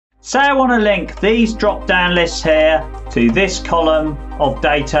Say I want to link these drop down lists here to this column of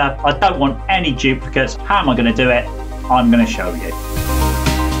data. I don't want any duplicates. How am I going to do it? I'm going to show you.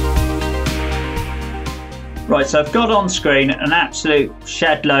 Right, so I've got on screen an absolute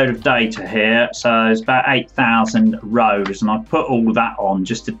shed load of data here. So it's about 8,000 rows, and I've put all of that on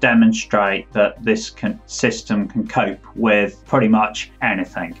just to demonstrate that this system can cope with pretty much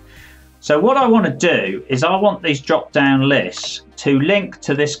anything. So what I want to do is I want these drop down lists to link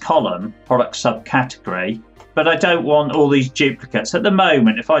to this column, product subcategory, but I don't want all these duplicates. At the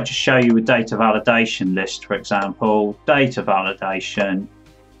moment, if I just show you a data validation list, for example, data validation,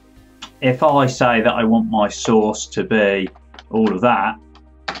 if I say that I want my source to be all of that,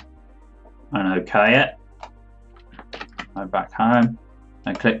 and OK it, go back home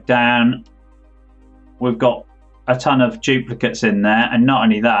and click down, we've got a ton of duplicates in there, and not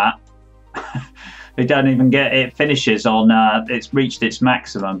only that, we don't even get it finishes on it's reached its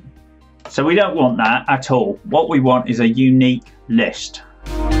maximum. So we don't want that at all. What we want is a unique list.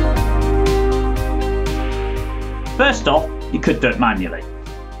 First off, you could do it manually.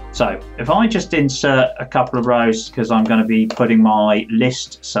 So if I just insert a couple of rows, because I'm going to be putting my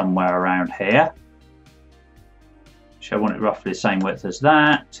list somewhere around here, so I want it roughly the same width as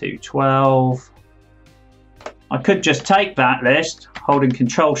that, 212. I could just take that list, holding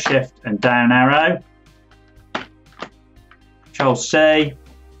Control Shift and down arrow, Control C,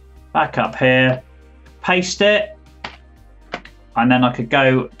 back up here, paste it, and then I could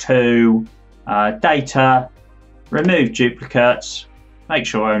go to data, remove duplicates, make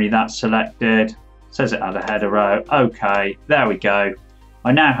sure only that's selected, says it had a header row, OK, there we go.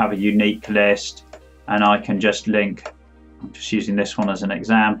 I now have a unique list, and I can just link, I'm just using this one as an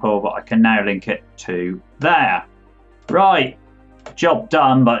example, but I can now link it to there. Right, job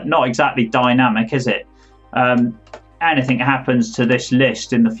done, but not exactly dynamic, is it? Anything happens to this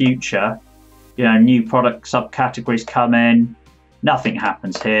list in the future, you know, new product subcategories come in, nothing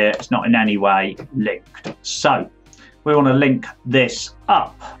happens here, it's not in any way linked. So we want to link this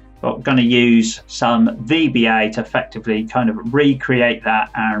up. We're going to use some VBA to effectively kind of recreate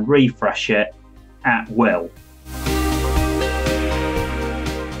that and refresh it at will.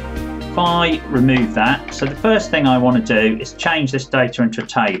 If I remove that, so the first thing I want to do is change this data into a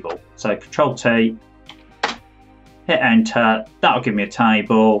table. So Control T, hit enter, that'll give me a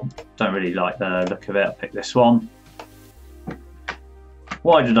table. Don't really like the look of it, I'll pick this one.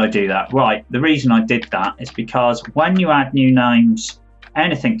 Why did I do that? Right, the reason I did that is because when you add new names,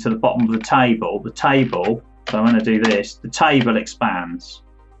 anything to the bottom of the table, so I'm going to do this, the table expands.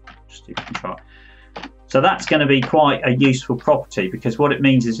 Just do Control. So that's going to be quite a useful property, because what it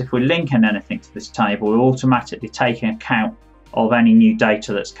means is if we're linking anything to this table, we're automatically taking account of any new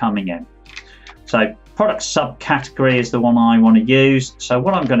data that's coming in. So product subcategory is the one I want to use. So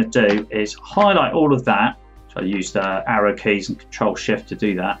what I'm going to do is highlight all of that. So I used arrow keys and Control Shift to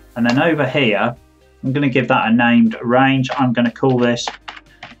do that. And then over here, I'm going to give that a named range. I'm going to call this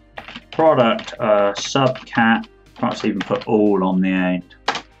product subcat, perhaps even put all on the end.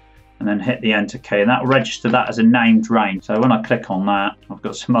 And then hit the enter key, and that will register that as a named range. So when I click on that, I've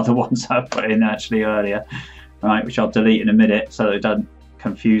got some other ones I put in actually earlier, right, which I'll delete in a minute so that it doesn't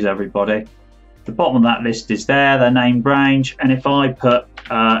confuse everybody. The bottom of that list is there, the named range, and if I put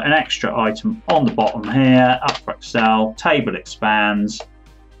an extra item on the bottom here, up for Excel, table expands,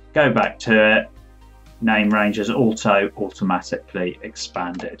 go back to it, name range is also automatically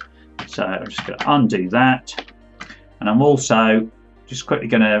expanded. So I'm just going to undo that, and I'm also just quickly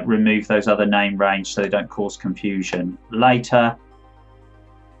going to remove those other name range so they don't cause confusion later.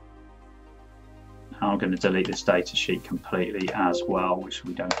 I'm going to delete this data sheet completely as well, which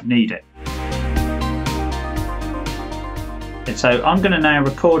we don't need it. And so I'm going to now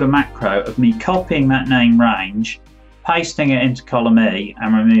record a macro of me copying that name range, pasting it into column E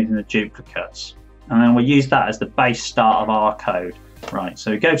and removing the duplicates. And then we'll use that as the base start of our code. Right,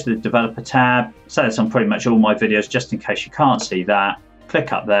 so go to the developer tab, say this on pretty much all my videos just in case you can't see that.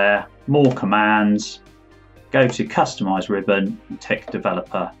 Click up there, more commands, go to customize ribbon and tick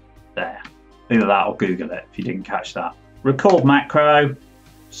developer there. Either that or Google it if you didn't catch that. Record macro,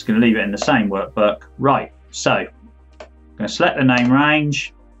 just going to leave it in the same workbook. Right, so I'm going to select the name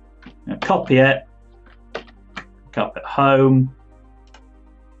range, I'm going to copy it, click up at home,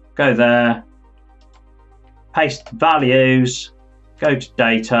 go there, paste the values, go to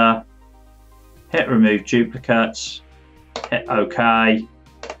data, hit remove duplicates, hit OK.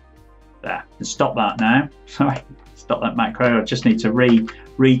 There, and stop that now. Sorry, stop that macro. I just need to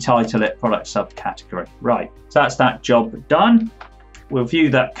retitle it product subcategory. Right, so that's that job done. We'll view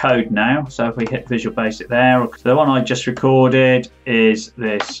that code now. So if we hit Visual Basic there, the one I just recorded is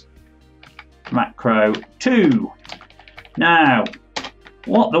this macro 2. Now,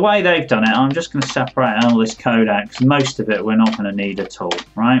 the way they've done it, I'm just going to separate all this code out because most of it we're not going to need at all,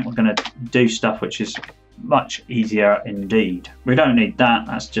 right? We're going to do stuff which is much easier indeed. We don't need that,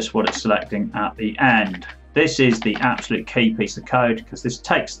 that's just what it's selecting at the end. This is the absolute key piece of code because this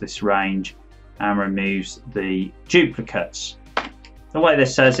takes this range and removes the duplicates. The way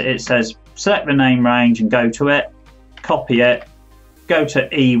this says it says select the name range and go to it, copy it, go to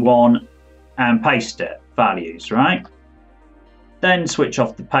E1 and paste it, values, right? Then switch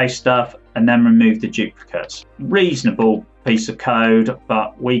off the paste stuff and then remove the duplicates. Reasonable piece of code,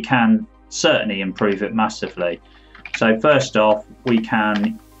 but we can certainly improve it massively. So first off, we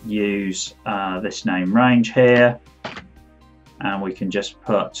can use this name range here, and we can just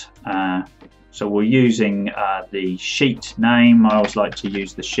put, so we're using the sheet name. I always like to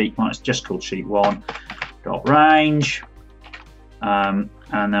use the sheet one, it's just called sheet 1 dot range, and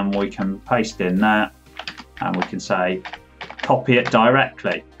then we can paste in that, and we can say copy it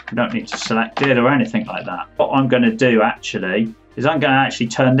directly. We don't need to select it or anything like that. What I'm going to do actually is I'm going to actually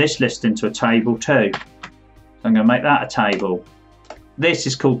turn this list into a table too. So I'm going to make that a table. This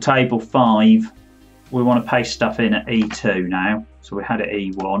is called table 5. We want to paste stuff in at E2 now. So we had it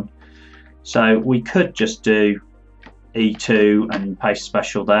E1. So we could just do E2 and paste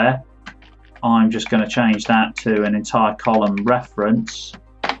special there. I'm just going to change that to an entire column reference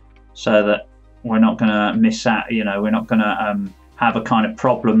so that we're not going to miss out, you know, we're not going to have a kind of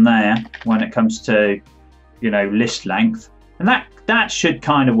problem there when it comes to, you know, list length. And that should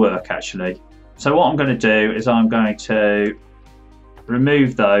kind of work actually. So what I'm going to do is I'm going to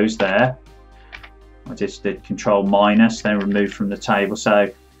remove those there. I just did control minus, then remove from the table. So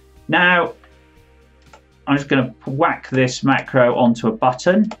now I'm just going to whack this macro onto a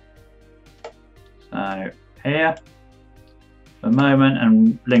button. So here, for a moment,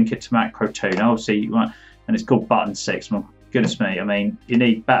 and link it to macro 2. Now obviously you want, and it's called button 6. Well, goodness me, I mean, you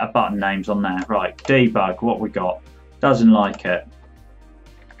need better button names on there. Right, debug, what we got? Doesn't like it.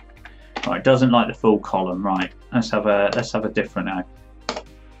 Right, doesn't like the full column. Right, let's have a different now.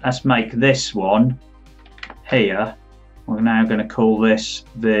 Let's make this one here. We're now going to call this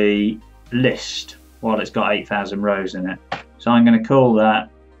the list while it's got 8,000 rows in it. So I'm going to call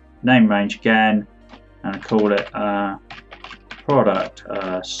that name range again, and call it product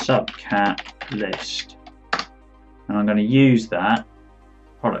subcat list. And I'm going to use that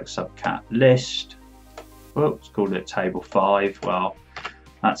product subcat list. Whoops, called it table 5. Well,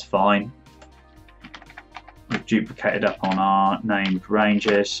 that's fine. We've duplicated up on our named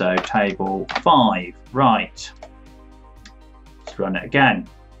ranges, so table 5. Right. Let's run it again.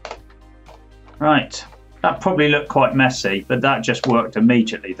 Right. That probably looked quite messy, but that just worked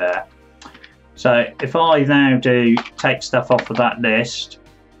immediately there. So if I now do take stuff off of that list,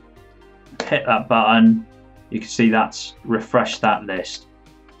 hit that button, you can see that's refreshed that list.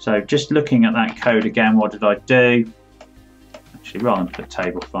 So just looking at that code again, what did I do? Actually, rather than put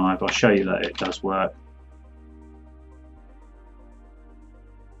table 5, I'll show you that it does work.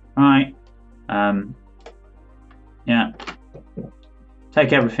 Right. Yeah.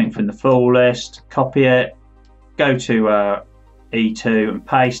 Take everything from the full list, copy it, go to E2 and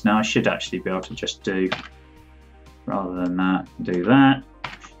paste. Now I should actually be able to just do, rather than that, do that.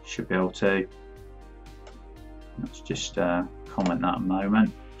 Should be able to. Let's just comment that a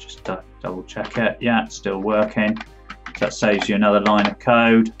moment. Just double check it. Yeah, it's still working. That saves you another line of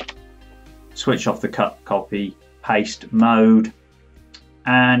code. Switch off the cut, copy, paste mode,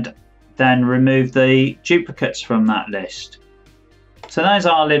 and then remove the duplicates from that list. So there's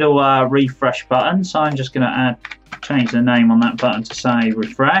our little refresh button. So I'm just going to change the name on that button to say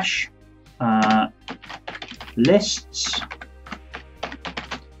refresh lists,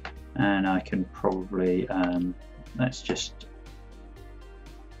 and I can probably let's just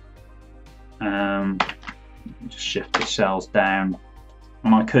shift the cells down,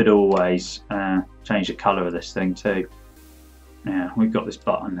 and I could always change the color of this thing too. Yeah, we've got this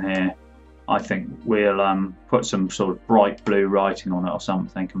button here. I think we'll put some sort of bright blue writing on it or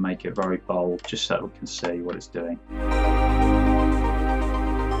something and make it very bold, just so we can see what it's doing.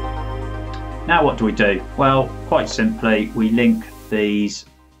 Now what do we do? Well, quite simply, we link these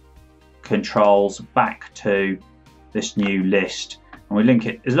controls back to this new list, and we link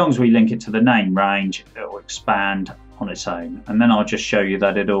it, as long as we link it to the name range, it will expand on its own. And then I'll just show you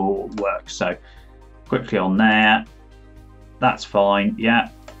that it all works. So quickly on there, that's fine. Yeah,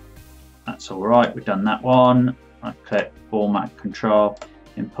 that's all right. We've done that one. I click format control,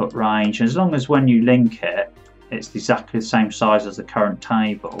 input range. As long as when you link it, it's exactly the same size as the current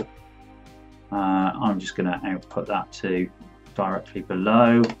table. I'm just going to output that to directly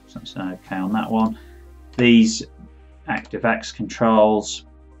below, so that's okay on that one. These ActiveX controls,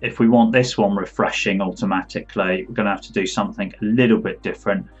 if we want this one refreshing automatically, we're going to have to do something a little bit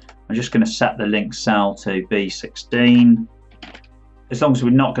different. I'm just going to set the link cell to B16. As long as we're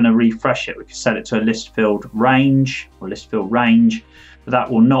not going to refresh it, we can set it to a list field range, but that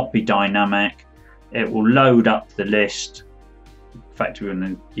will not be dynamic. It will load up the list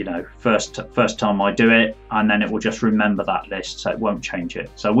effectively, you know, first time I do it, and then it will just remember that list, so it won't change it.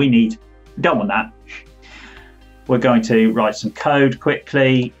 So we don't want that. We're going to write some code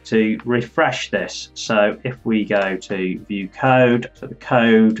quickly to refresh this. So if we go to view code, so the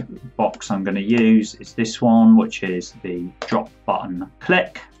code box I'm going to use is this one, which is the drop button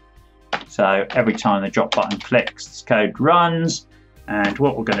click. So every time the drop button clicks, this code runs. And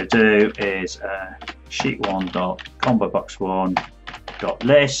what we're going to do is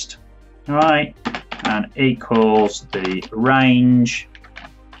sheet1.combobox1.list, right, and equals the range,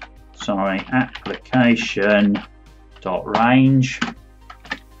 application.range,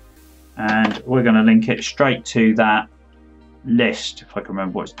 and we're going to link it straight to that list, if I can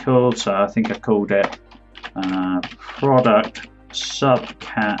remember what it's called. So I think I called it product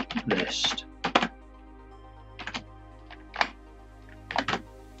subcat list.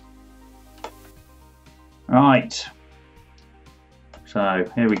 Right, so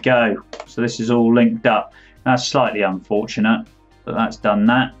here we go. So this is all linked up. That's slightly unfortunate, but that's done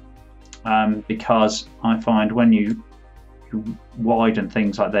that, because I find when you widen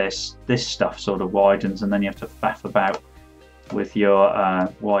things like this stuff sort of widens, and then you have to faff about with your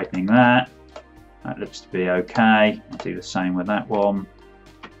widening that. That looks to be okay. I'll do the same with that one.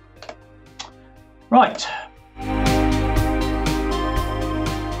 Right.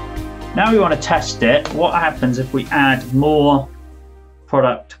 Now we want to test it. What happens if we add more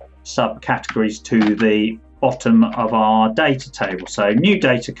product subcategories to the bottom of our data table? So new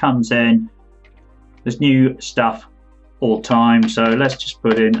data comes in, there's new stuff all the time. So let's just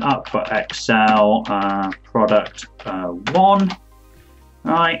put in up for Excel product 1,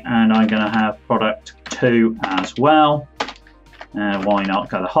 right? And I'm going to have product 2 as well. Why not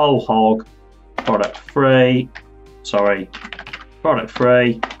go the whole hog? Product 3,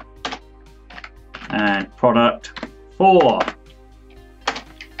 and product 4.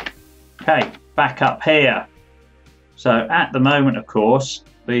 Okay, back up here. So at the moment, of course,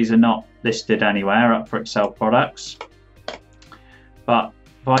 these are not listed anywhere up for Excel products. But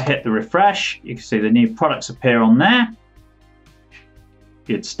if I hit the refresh, you can see the new products appear on there.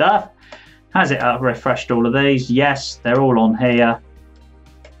 Good stuff. Has it refreshed all of these? Yes, they're all on here.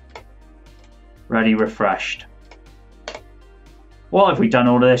 Ready, refreshed. Why have we done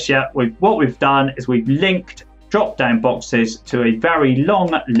all of this yet? What we've done is we've linked drop-down boxes to a very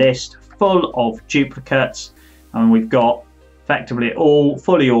long list full of duplicates, and we've got effectively all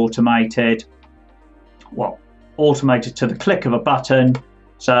fully automated, well, automated to the click of a button,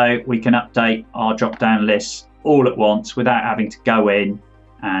 so we can update our drop-down lists all at once without having to go in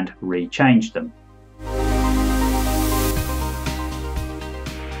and rechange them.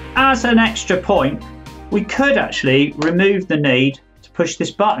 As an extra point, we could actually remove the need to push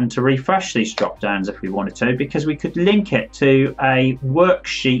this button to refresh these drop downs if we wanted to, because we could link it to a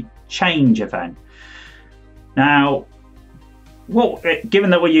worksheet change event. Now, given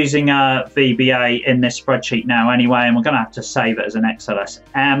that we're using VBA in this spreadsheet now anyway, and we're going to have to save it as an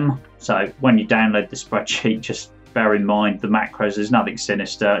XLSM, so when you download the spreadsheet, just bear in mind the macros. There's nothing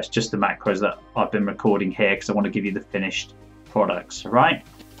sinister, it's just the macros that I've been recording here because I want to give you the finished products, right?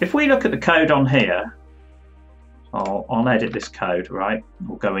 If we look at the code on here, I'll edit this code, right?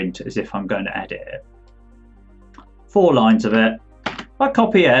 We'll go into as if I'm going to edit it. 4 lines of it. If I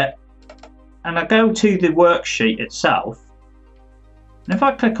copy it and I go to the worksheet itself, and if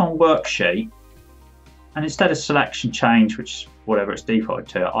I click on worksheet, and instead of selection change, which is whatever it's defaulted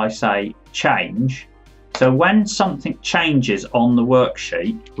to, I say change. So when something changes on the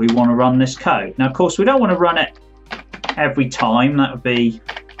worksheet, we want to run this code. Now, of course, we don't want to run it every time. That would be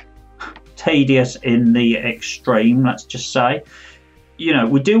tedious in the extreme, let's just say. You know,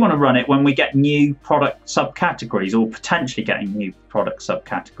 we do want to run it when we get new product subcategories, or potentially getting new product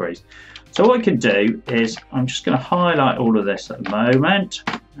subcategories. So what I can do is I'm just going to highlight all of this at the moment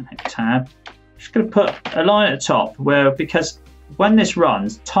and hit tab. I'm just going to put a line at the top where, because when this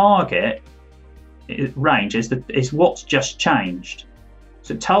runs, target range is what's just changed.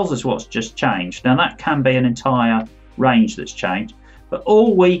 So it tells us what's just changed. Now that can be an entire range that's changed. But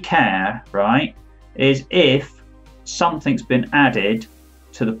all we care, right, is if something's been added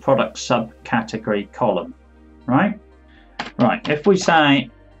to the product subcategory column, right? Right, if we say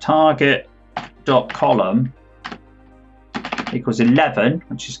target.column equals 11,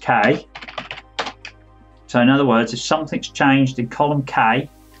 which is K. So in other words, if something's changed in column K,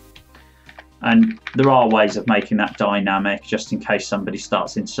 and there are ways of making that dynamic just in case somebody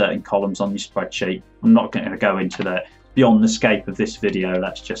starts inserting columns on your spreadsheet. I'm not going to go into that beyond the scope of this video,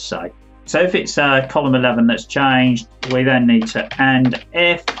 let's just say. So if it's column 11 that's changed, we then need to end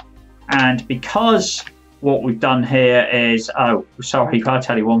if, and because what we've done here is, oh, sorry, I'll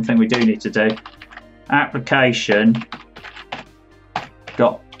tell you one thing we do need to do. Application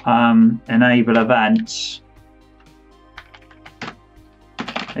got enable events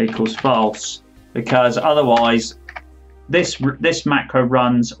equals false, because otherwise this macro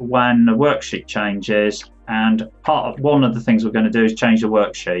runs when the worksheet changes, and one of the things we're going to do is change the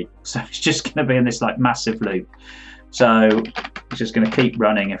worksheet, so it's just going to be in this like massive loop, so it's just going to keep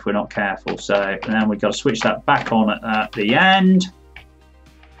running if we're not careful. So and then we've got to switch that back on at the end.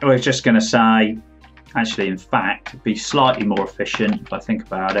 We're just going to say, actually in fact it'd be slightly more efficient if I think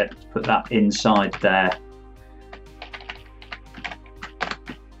about it, put that inside there,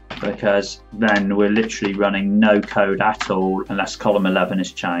 because then we're literally running no code at all unless column 11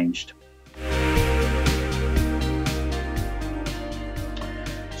 is changed.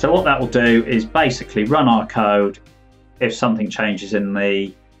 So what that will do is basically run our code if something changes in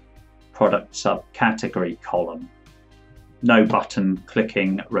the product subcategory column. No button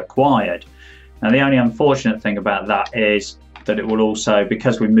clicking required. Now the only unfortunate thing about that is that it will also,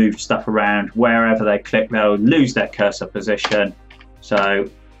 because we moved stuff around, wherever they click they'll lose their cursor position. So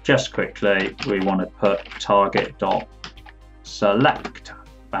just quickly, we want to put target.select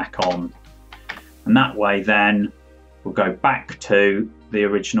back on, and that way then we'll go back to the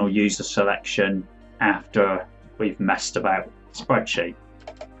original user selection after we've messed about the spreadsheet.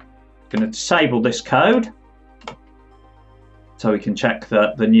 I'm going to disable this code so we can check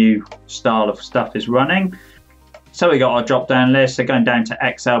that the new style of stuff is running. So we got our drop down list, so going down to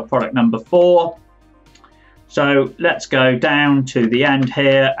Excel product number 4. So let's go down to the end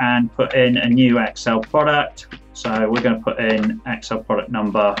here and put in a new Excel product. So we're going to put in Excel product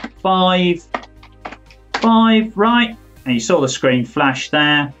number 5, right? And you saw the screen flash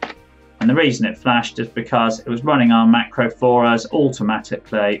there. And the reason it flashed is because it was running our macro for us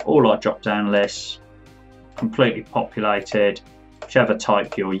automatically. All our drop down lists completely populated, whichever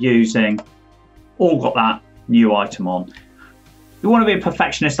type you're using, all got that new item on. You want to be a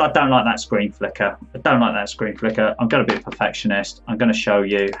perfectionist. I don't like that screen flicker. I'm going to be a perfectionist. I'm going to show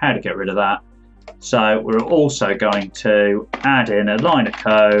you how to get rid of that. So we're also going to add in a line of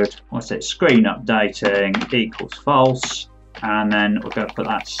code. What's it? Screen updating equals false. And then we're going to put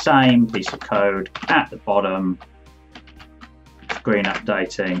that same piece of code at the bottom. Screen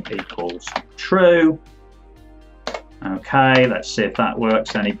updating equals true. Okay, let's see if that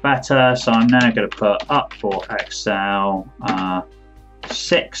works any better. So I'm now going to put up for Excel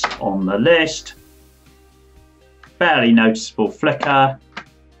 6 on the list. Barely noticeable flicker.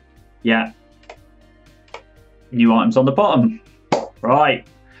 Yeah. New items on the bottom. Right.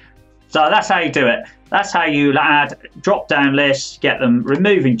 So that's how you do it. That's how you add drop-down lists, get them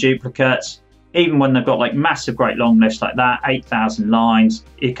removing duplicates, even when they've got like massive, great long lists like that, 8,000 lines.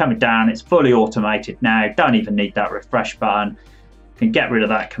 You're coming down, it's fully automated now. Don't even need that refresh button. You can get rid of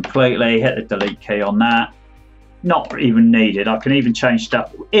that completely, hit the delete key on that. Not even needed. I can even change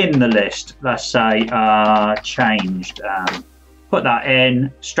stuff in the list. Let's say changed. Put that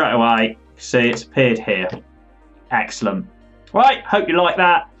in straight away. See, it's appeared here. Excellent. Right, hope you like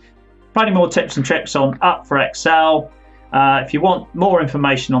that. Plenty more tips and tricks on Up for Excel. If you want more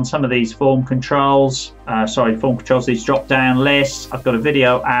information on some of these form controls, these drop-down lists, I've got a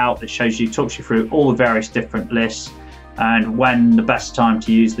video out that talks you through all the various different lists and when the best time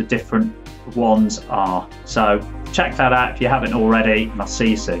to use the different ones are. So check that out if you haven't already, and I'll see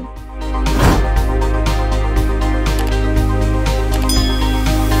you soon.